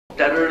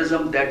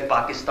terrorism that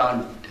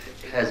Pakistan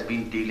has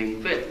been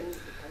dealing with.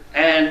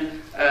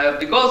 And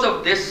because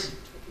of this,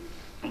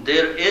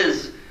 there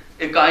is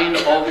a kind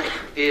of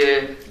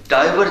a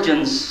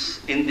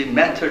divergence in the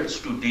methods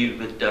to deal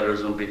with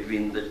terrorism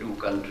between the two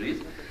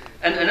countries.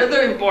 And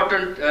another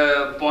important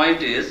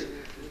point is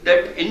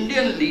that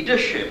Indian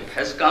leadership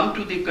has come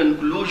to the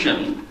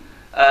conclusion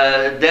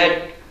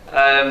that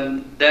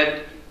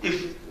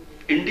if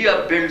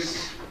India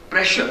builds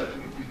pressure,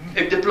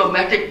 a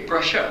diplomatic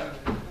pressure,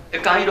 a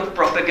kind of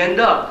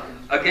propaganda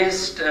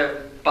against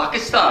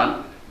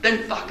Pakistan,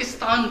 then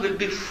Pakistan will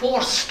be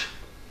forced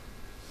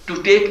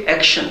to take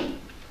action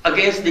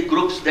against the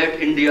groups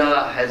that India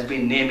has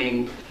been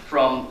naming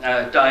from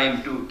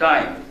time to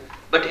time.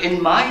 But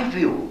in my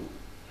view,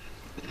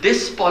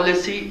 this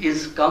policy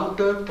is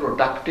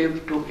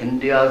counterproductive to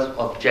India's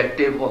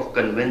objective of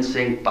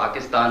convincing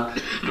Pakistan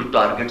to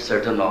target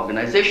certain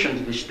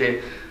organizations which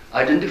they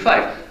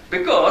identified.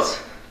 Because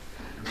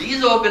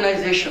these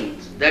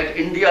organizations that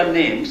India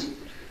names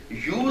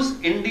use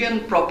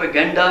Indian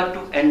propaganda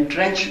to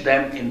entrench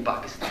them in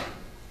Pakistan.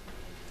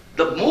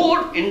 The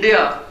more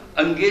India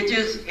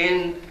engages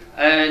in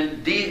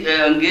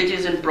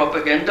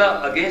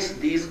propaganda against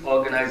these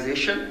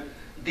organizations,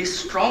 the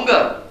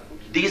stronger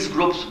these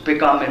groups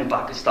become in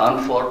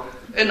Pakistan for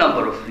a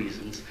number of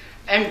reasons.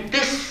 And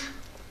this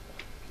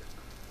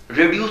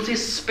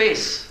reduces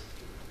space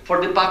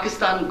for the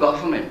Pakistan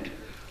government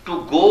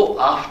to go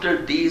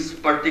after these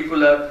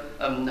particular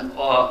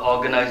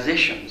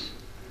organizations.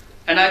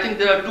 And I think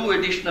there are two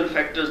additional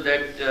factors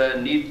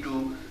that need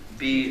to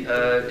be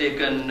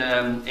taken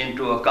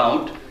into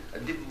account,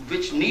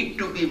 which need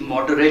to be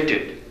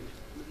moderated.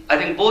 I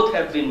think both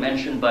have been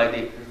mentioned by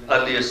the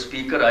earlier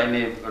speaker. I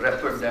may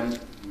refer them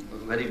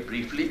very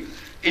briefly.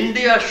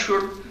 India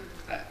should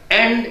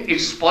end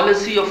its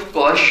policy of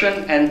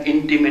coercion and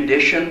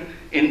intimidation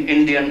in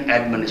Indian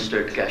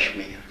administered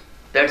Kashmir.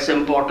 That's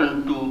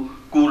important to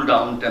cool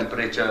down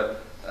temperature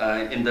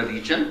in the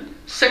region.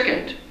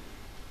 Second,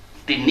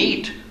 the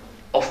need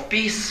of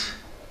peace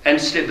and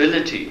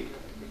stability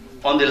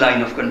on the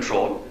line of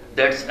control.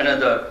 That's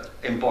another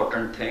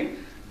important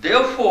thing.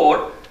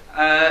 Therefore,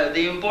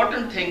 the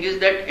important thing is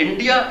that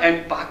India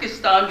and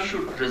Pakistan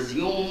should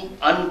resume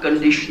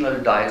unconditional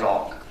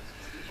dialogue.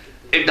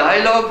 A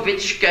dialogue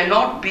which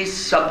cannot be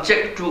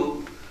subject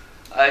to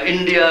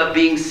India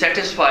being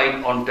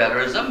satisfied on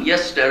terrorism.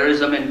 Yes,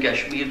 terrorism in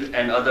Kashmir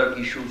and other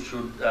issues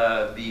should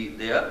be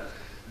there.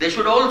 They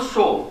should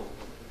also,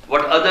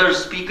 what other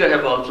speakers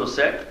have also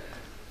said,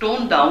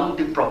 tone down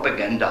the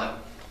propaganda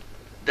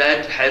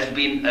that has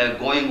been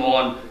going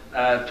on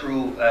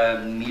through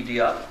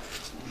media.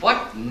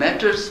 What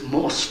matters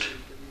most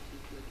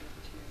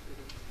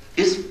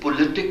is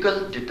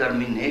political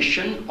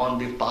determination on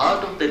the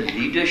part of the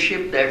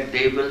leadership that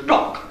they will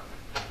talk.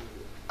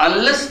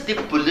 Unless the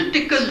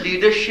political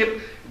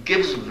leadership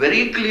gives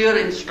very clear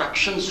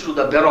instructions to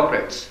the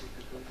bureaucrats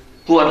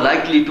who are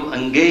likely to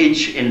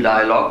engage in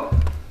dialogue,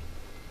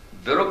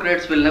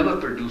 bureaucrats will never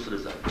produce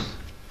results.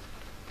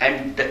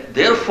 And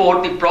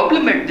therefore, the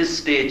problem at this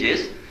stage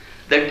is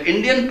that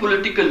Indian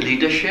political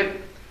leadership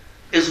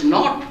is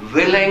not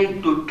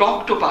willing to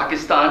talk to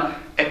Pakistan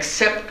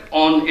except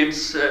on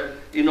its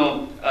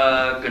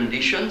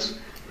conditions,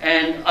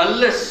 and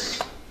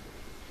unless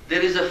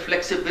there is a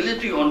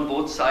flexibility on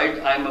both sides,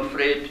 I'm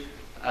afraid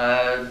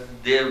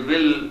there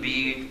will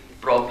be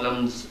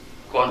problems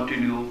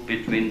continue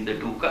between the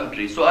two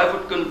countries. So I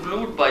would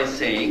conclude by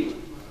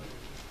saying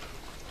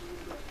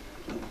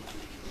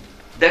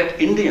that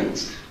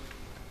Indians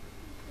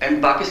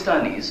and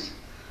Pakistanis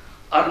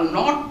are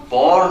not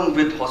born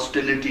with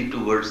hostility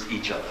towards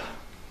each other.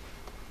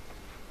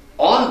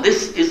 All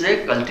this is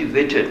a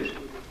cultivated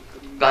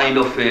kind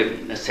of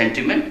a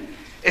sentiment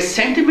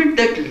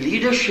that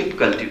leadership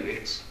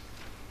cultivates.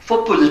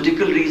 For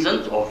political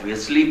reasons,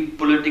 obviously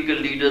political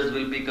leaders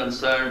will be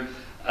concerned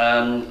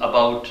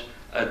about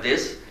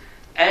this,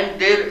 and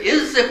there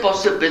is a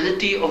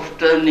possibility of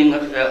turning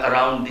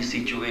around the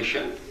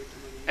situation.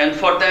 And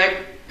for that,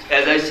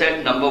 as I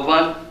said, number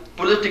one,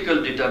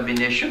 political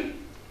determination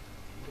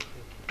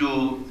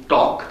to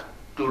talk,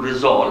 to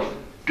resolve,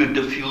 to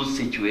diffuse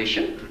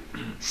situation.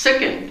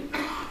 Second,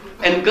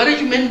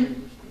 encouragement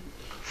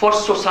for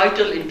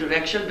societal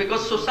interaction,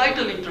 because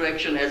societal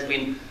interaction has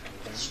been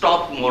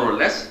stopped more or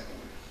less.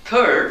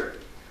 Third,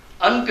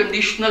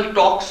 unconditional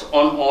talks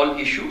on all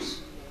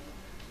issues.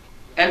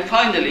 And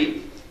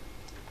finally,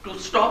 to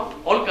stop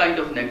all kind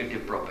of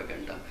negative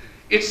propaganda.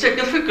 It's a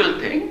difficult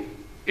thing.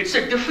 It's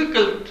a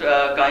difficult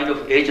kind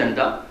of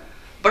agenda,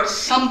 but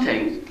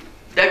something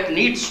that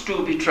needs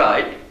to be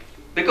tried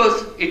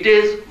because it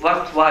is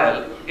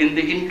worthwhile in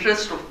the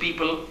interest of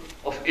people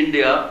of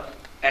India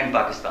and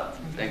Pakistan.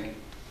 Thank you.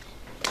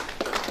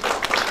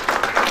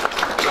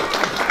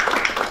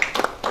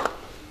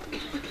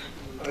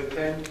 I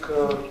thank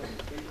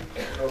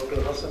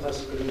Dr. Hassan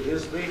Askari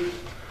Rizvi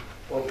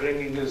for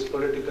bringing his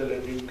political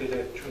and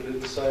intellectual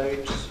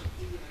insights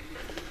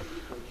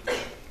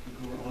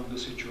on the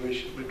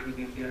situation between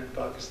India and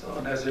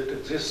Pakistan as it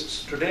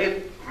exists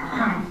today.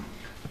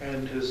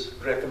 and his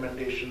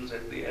recommendations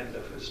at the end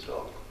of his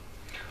talk.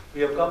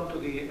 We have come to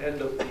the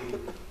end of the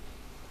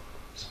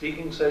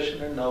speaking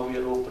session, and now we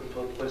are open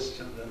for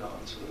questions and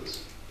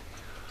answers.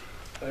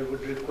 I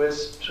would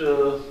request,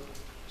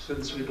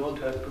 since we don't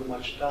have too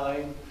much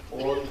time,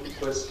 all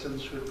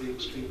questions should be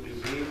extremely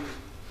brief.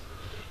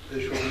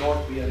 There should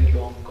not be any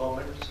long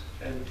comments,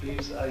 and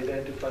please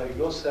identify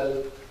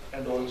yourself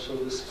and also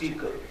the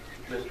speaker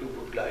that you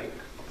would like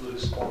to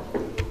respond to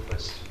your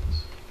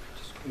questions.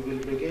 We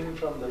will begin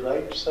from the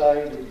right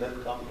side and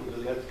then come to the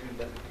left and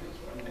then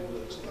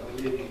towards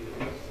the lady.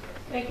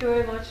 Thank you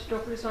very much,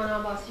 Dr.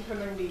 Sana Basi from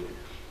ND.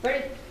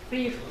 Very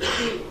brief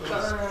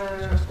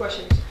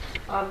questions.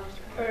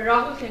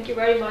 Rahul, thank you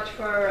very much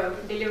for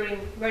delivering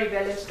very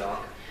balanced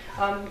talk.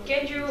 Are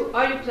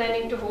you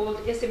planning to hold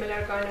a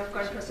similar kind of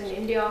conference in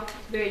India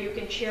where you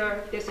can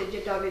share this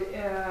agenda with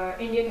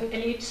Indian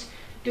elites?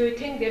 Do you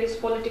think there is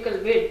political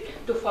will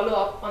to follow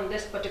up on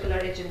this particular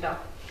agenda?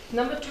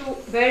 Number two,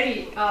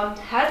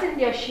 has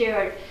India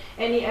shared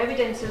any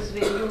evidences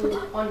with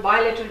you on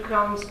bilateral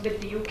grounds with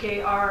the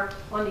UK or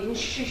on the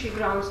institutional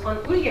grounds on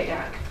Uri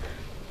attack?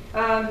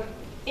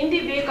 In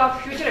the wake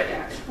of future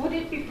attacks, would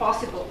it be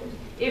possible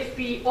if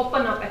we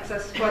open up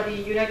access for the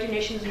United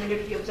Nations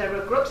military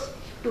observer groups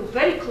to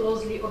very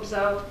closely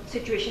observe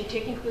situation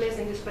taking place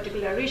in this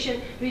particular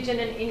region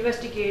and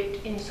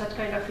investigate in such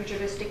kind of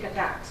futuristic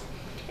attacks?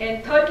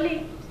 And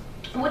thirdly,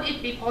 would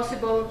it be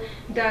possible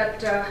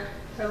that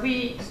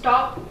we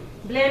stop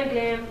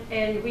blame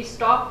and we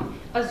stop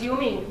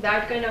assuming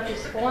that kind of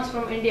response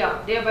from India,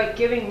 thereby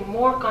giving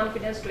more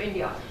confidence to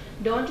India?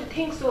 Don't you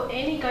think so?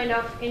 Any kind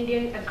of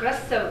Indian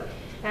aggressive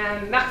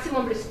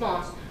maximum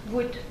response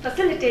would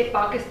facilitate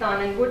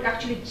Pakistan and would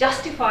actually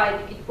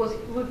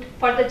would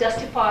further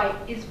justify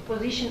its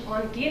position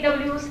on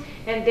TNWs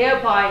and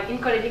thereby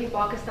encouraging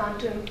Pakistan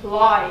to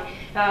employ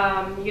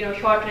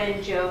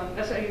short-range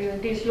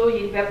these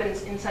low-yield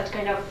weapons in such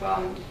kind of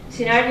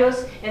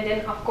scenarios, and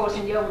then of course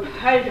India would be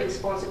held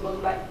responsible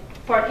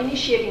for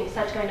initiating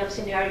such kind of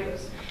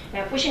scenarios,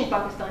 pushing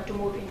Pakistan to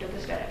move into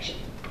this direction.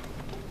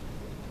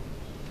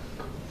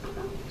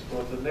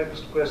 For the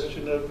next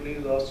questioner,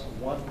 please ask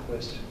one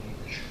question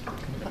each.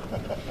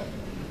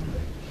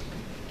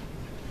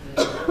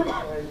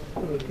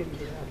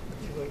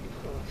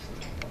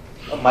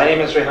 My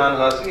name is Rehan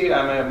Ghazi.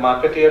 I'm a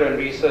marketeer and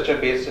researcher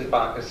based in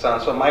Pakistan.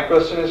 So my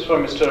question is for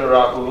Mr.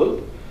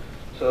 Rahul.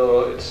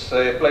 So it's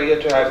a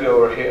pleasure to have you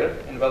over here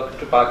and welcome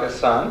to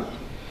Pakistan.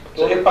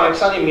 So if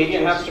Pakistani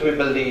media has to be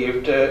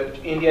believed,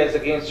 India is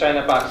against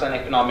China-Pakistan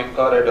economic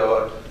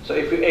corridor. So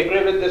if you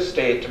agree with this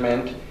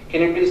statement,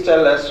 can you please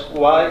tell us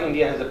why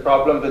India has a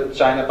problem with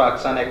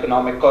China-Pakistan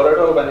economic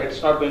corridor when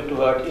it's not going to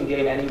hurt India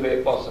in any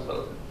way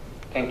possible?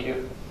 Thank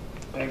you.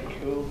 Thank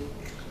you.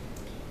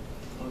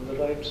 On the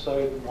right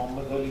side,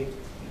 Muhammad Ali,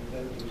 and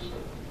then you,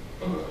 sir.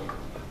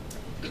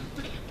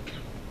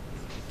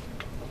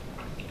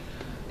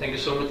 Thank you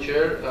so much,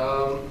 Chair.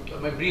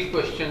 My brief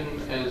question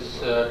is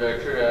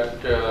Director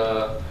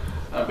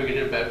at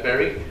Brigadier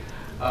Barry.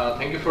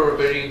 Thank you for a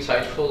very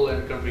insightful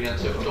and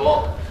comprehensive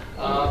talk.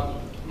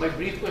 My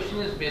brief question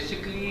is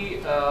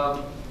basically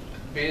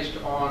based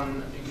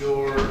on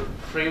your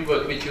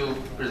framework which you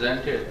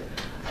presented,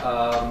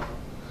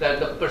 that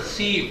the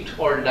perceived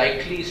or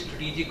likely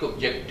strategic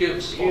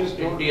objectives Please of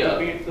don't India.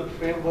 repeat the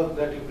framework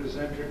that you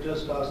presented,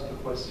 just ask the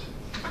question.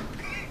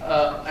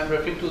 I'm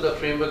referring to the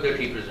framework that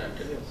he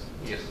presented. Yes.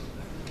 Yes.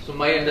 So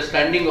my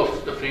understanding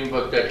of the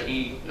framework that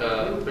he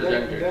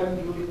presented. Then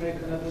you will make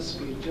another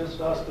speech.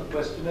 Just ask the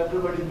question.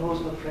 Everybody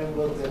knows the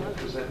framework that you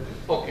presented.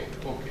 Okay,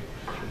 okay.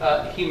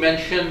 He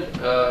mentioned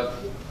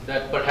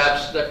that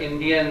perhaps the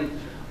Indian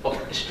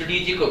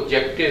strategic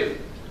objective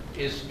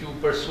is to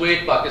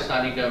persuade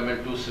Pakistani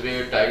government to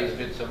sever ties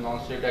with some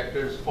non-state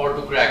actors or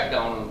to crack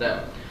down on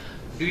them.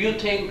 Do you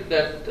think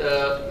that,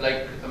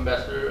 like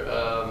Ambassador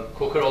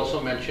Coker also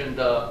mentioned,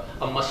 a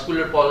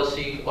muscular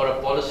policy or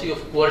a policy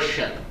of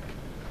coercion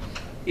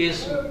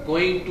is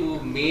going to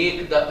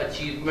make the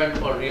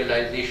achievement or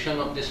realization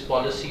of this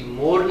policy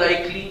more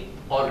likely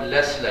or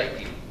less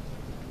likely?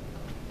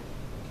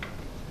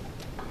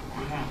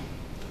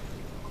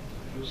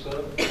 You,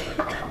 sir?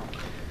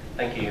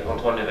 Thank you.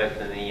 Antoine Levesque,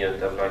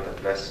 the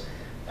WISS.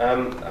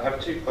 I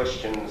have two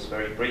questions,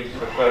 very brief.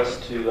 The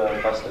first to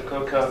Ambassador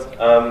Coker.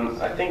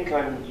 I think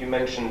you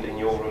mentioned in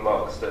your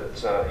remarks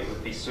that it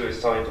would be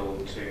suicidal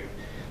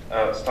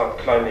to start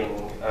climbing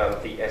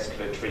the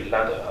escalatory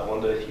ladder. I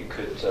wonder if you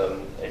could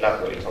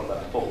elaborate on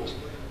that thought,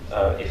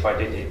 if I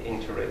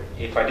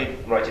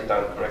did write it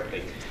down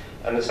correctly.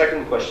 And the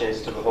second question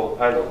is to the whole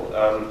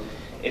panel.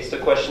 It's the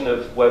question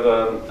of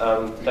whether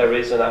there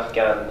is an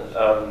Afghan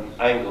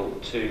angle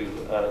to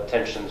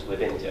tensions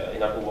with India.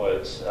 In other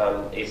words,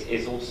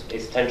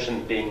 is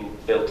tension being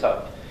built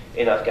up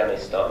in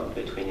Afghanistan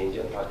between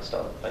India and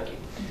Pakistan? Thank you.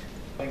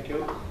 Thank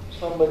you.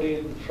 Somebody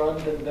in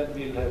front, and then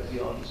we'll have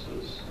the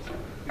answers.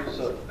 You,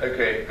 sir.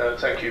 Okay,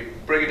 thank you.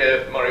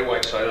 Brigadier Murray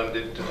Whiteside, I'm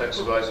the Defence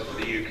Advisor for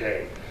the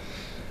UK.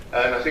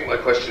 And I think my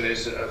question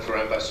is for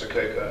Ambassador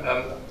Coker.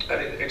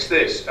 And it's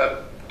this.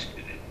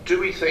 do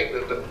we think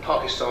that the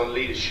Pakistan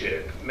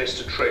leadership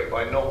missed a trick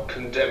by not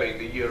condemning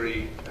the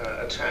Uri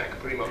attack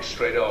pretty much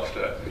straight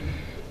after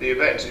the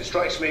event? It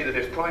strikes me that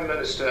if Prime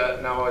Minister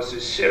Nawaz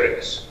is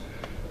serious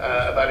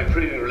about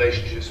improving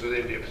relationships with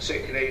India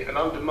particularly, and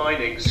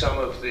undermining some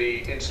of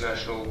the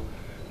international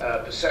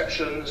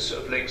perceptions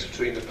of links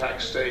between the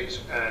Pak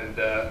state and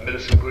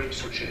military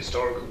groups, which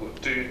historically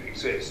do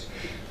exist,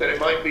 then it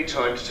might be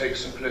time to take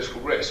some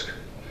political risk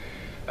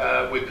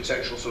with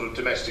potential sort of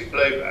domestic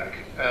blowback.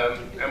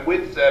 And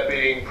with there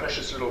being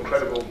precious little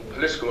credible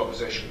political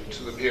opposition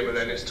to the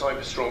PMLN, it's time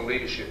for strong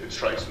leadership, it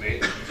strikes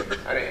me.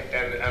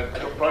 And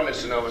Prime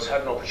Minister Nawaz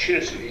had an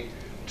opportunity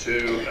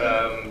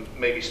to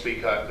maybe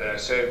speak out there.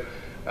 So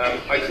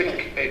I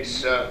think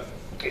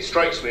it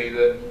strikes me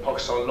that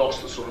Pakistan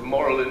lost the sort of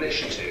moral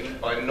initiative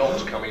by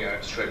not coming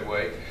out straight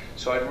away.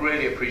 So I'd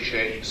really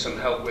appreciate some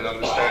help with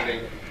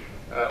understanding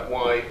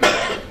why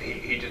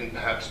he didn't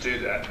perhaps do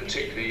that,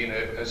 particularly,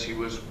 as he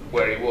was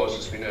where he was,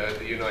 as we know, at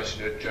the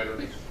United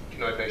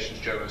Nations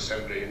General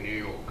Assembly in New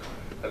York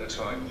at the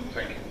time.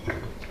 Thank you.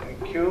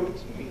 Thank you.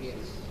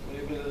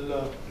 We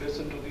will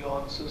listen to the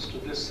answers to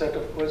this set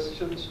of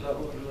questions.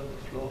 Rahul, you have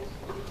the floor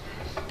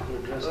to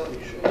address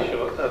the issue.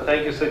 Sure.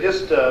 Thank you. So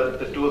just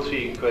the 2 or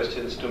 3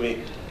 questions to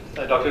me.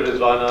 Dr.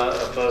 Rizwana,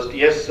 first.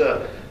 Yes,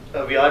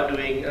 we are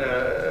doing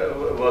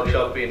a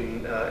workshop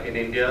in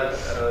India.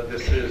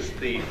 This is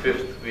the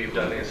 5th we've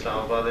done in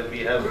Islamabad, and we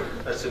have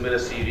a similar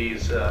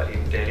series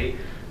in Delhi.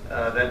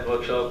 That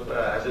workshop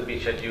hasn't been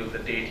scheduled the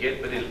date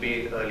yet, but it'll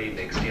be early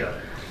next year.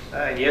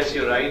 And yes,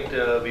 you're right,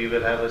 we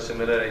will have a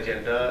similar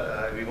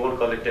agenda. We won't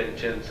call it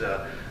tensions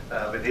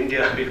with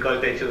India, we'll call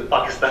it tensions with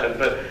Pakistan.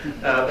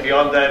 But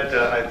beyond that,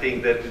 I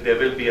think that there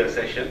will be a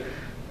session.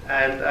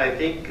 And I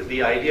think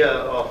the idea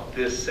of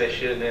this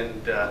session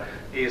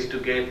is to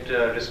get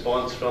a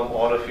response from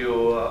all of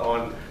you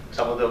on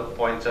some of the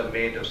points I've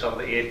made, or some of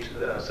the 8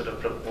 sort of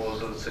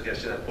proposals,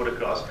 suggestions I put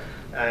across.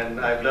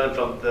 And I've learned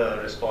from the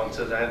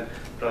responses and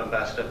from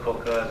Ambassador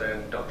Khokhar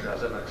and Dr.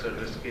 Hassan Akhtar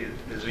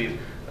Rizvi's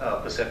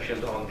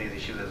perceptions on these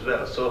issues as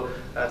well. So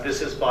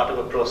this is part of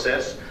a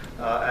process,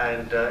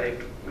 and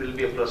it will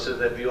be a process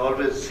that we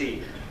always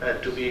see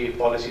to be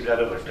policy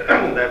relevant.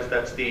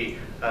 that's the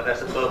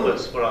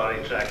purpose for our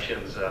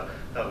interactions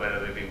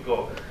wherever we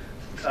go.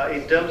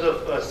 In terms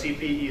of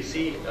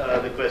CPEC,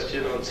 the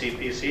question on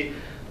CPEC,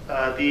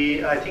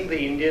 I think the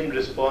Indian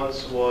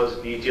response was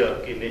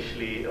knee-jerk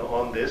initially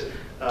on this.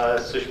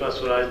 Sushma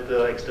Swaraj,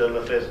 the External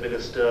Affairs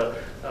Minister,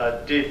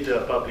 did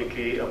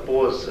publicly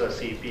oppose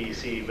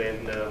CPEC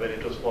when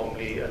it was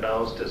formally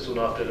announced, soon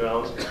after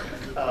announced.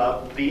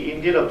 The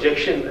Indian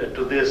objection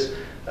to this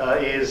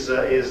is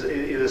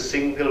a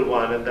single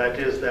one, and that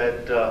is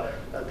that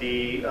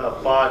the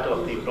part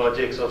of the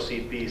projects of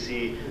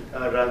CPEC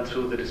run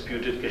through the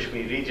disputed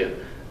Kashmir region.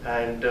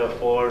 And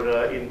for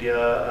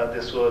India,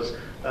 this was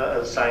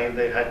a sign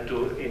they had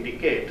to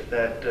indicate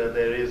that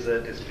there is a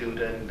dispute,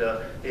 and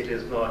it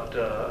is not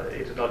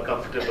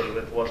comfortable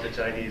with what the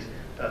Chinese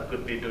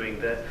could be doing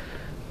there.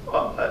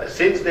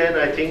 Since then,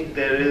 I think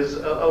there is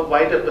a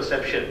wider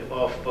perception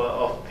of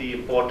the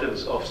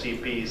importance of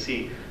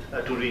CPEC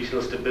to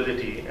regional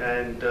stability,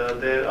 and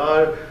there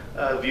are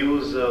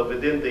views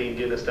within the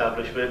Indian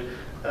establishment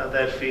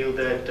that feel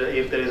that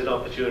if there is an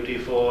opportunity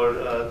for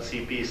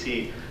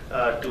CPEC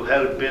to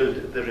help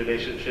build the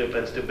relationship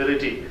and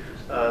stability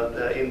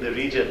in the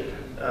region,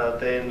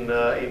 then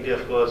India,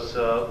 of course,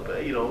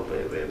 we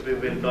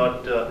will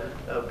not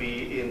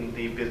be in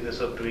the business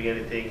of doing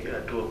anything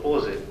to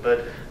oppose it.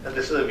 But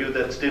this is a view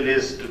that still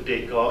is to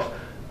take off.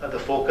 A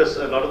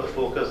lot of the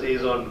focus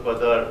is on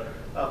Gwadar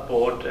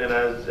port, and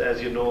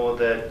as you know,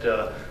 that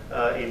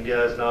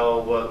India is now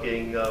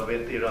working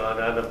with Iran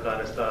and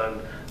Afghanistan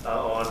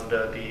on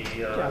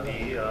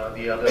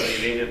the other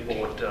Iranian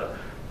port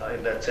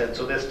in that sense.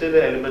 So there's still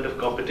an element of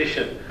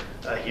competition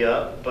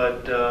here,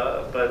 but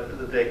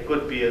there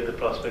could be the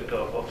prospect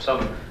of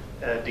some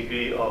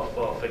degree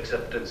of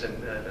acceptance, and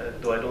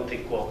though I don't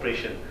think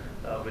cooperation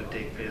will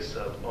take place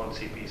on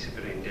CPEC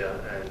between India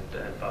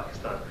and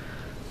Pakistan.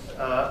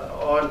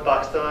 On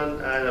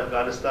Pakistan and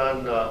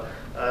Afghanistan,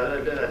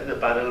 I think the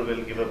panel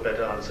will give a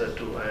better answer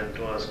to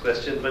Antoine's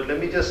question, but let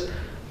me just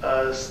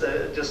address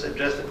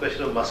the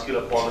question of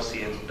muscular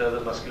policy, and does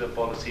the muscular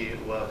policy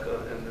work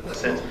in the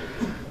sense.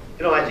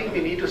 I think we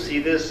need to see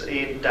this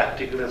in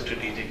tactical and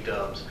strategic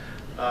terms.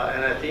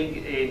 And I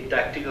think in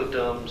tactical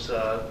terms,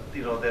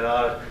 there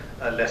are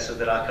lessons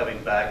that are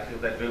coming back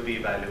that will be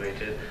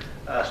evaluated.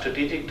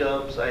 Strategic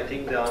terms, I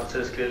think the answer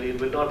is clearly it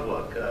will not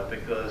work,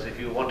 because if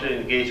you want an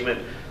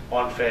engagement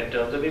on fair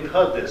terms, and we've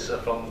heard this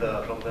from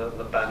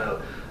the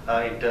panel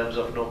in terms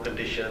of no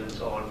conditions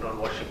on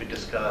what should be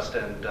discussed,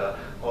 and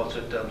also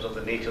in terms of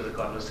the nature of the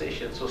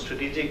conversation. So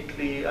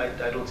strategically,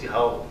 I don't see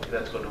how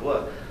that's going to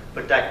work.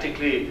 But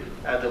tactically,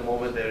 at the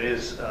moment, there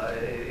is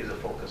a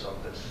focus on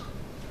this.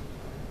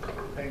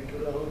 Thank you,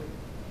 Rahul.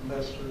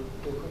 Ambassador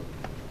Khokhar.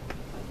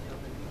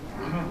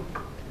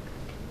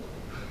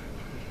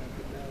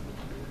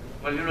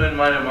 Well, in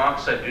my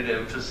remarks, I did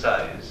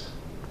emphasize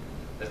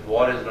that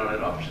war is not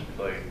an option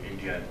for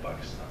India and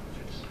Pakistan.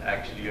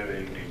 actually a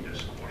very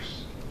dangerous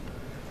course.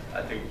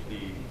 I think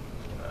the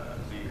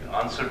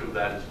answer to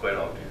that is quite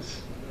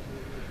obvious.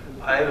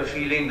 I have a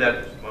feeling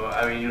that,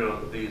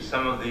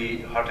 some of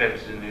the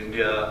hotheads in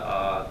India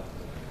are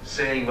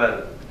saying,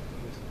 well,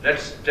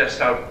 let's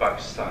test out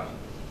Pakistan.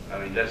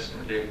 Let's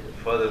take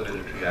further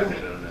military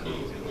action and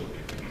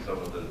some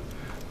of the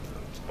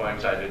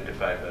points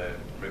identified by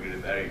Brigadier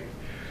Barry.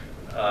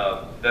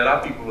 There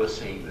are people who are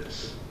saying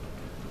this,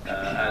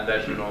 and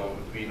that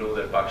we know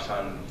that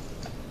Pakistan.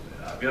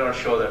 We are not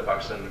sure that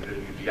Pakistan will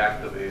really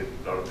react the way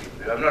a lot of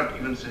people do. I'm not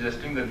even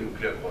suggesting the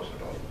nuclear course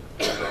at all.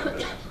 I don't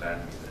understand that.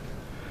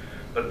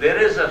 But there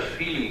is a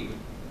feeling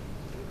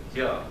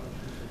here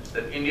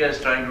that India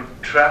is trying to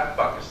trap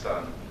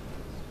Pakistan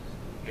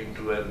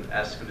into an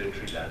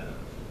escalatory ladder.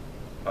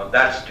 Now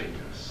that's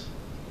dangerous.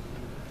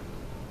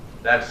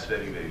 That's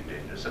very, very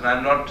dangerous. And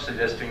I'm not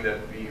suggesting that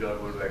we are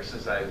going to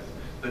exercise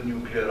the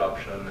nuclear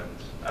option. And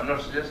I'm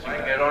not suggesting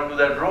that. Get onto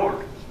that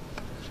road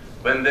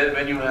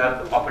when you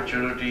have the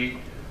opportunity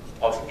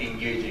of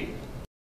engaging